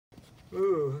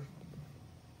Ooh.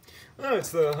 Oh,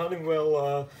 it's the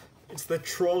Honeywell, it's the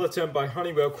Troll attempt by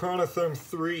Honeywell, Chronotherm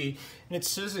 3. And it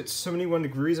says it's 71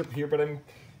 degrees up here, but I'm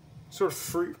sort of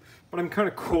free, but I'm kind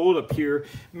of cold up here.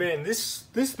 Man, this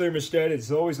thermostat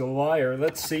is always a liar.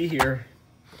 Let's see here.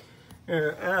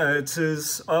 It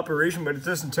says operation, but it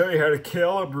doesn't tell you how to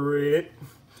calibrate it.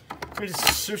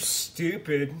 It's so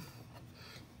stupid.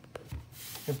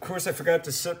 Of course, I forgot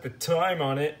to set the time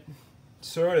on it,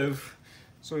 sort of.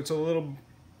 So it's a little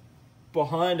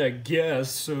behind, I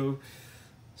guess. So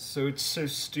it's so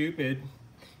stupid.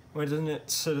 Why doesn't it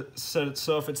set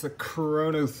itself? It's the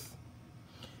Chronotherm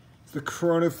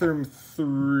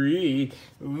 3.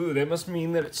 Ooh, that must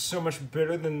mean that it's so much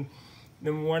better than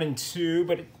 1 and 2,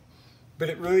 but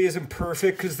it really isn't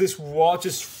perfect because this wall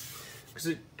just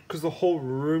because the whole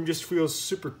room just feels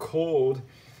super cold.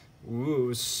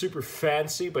 Ooh, super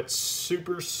fancy but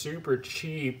super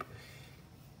cheap.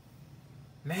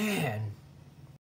 Man.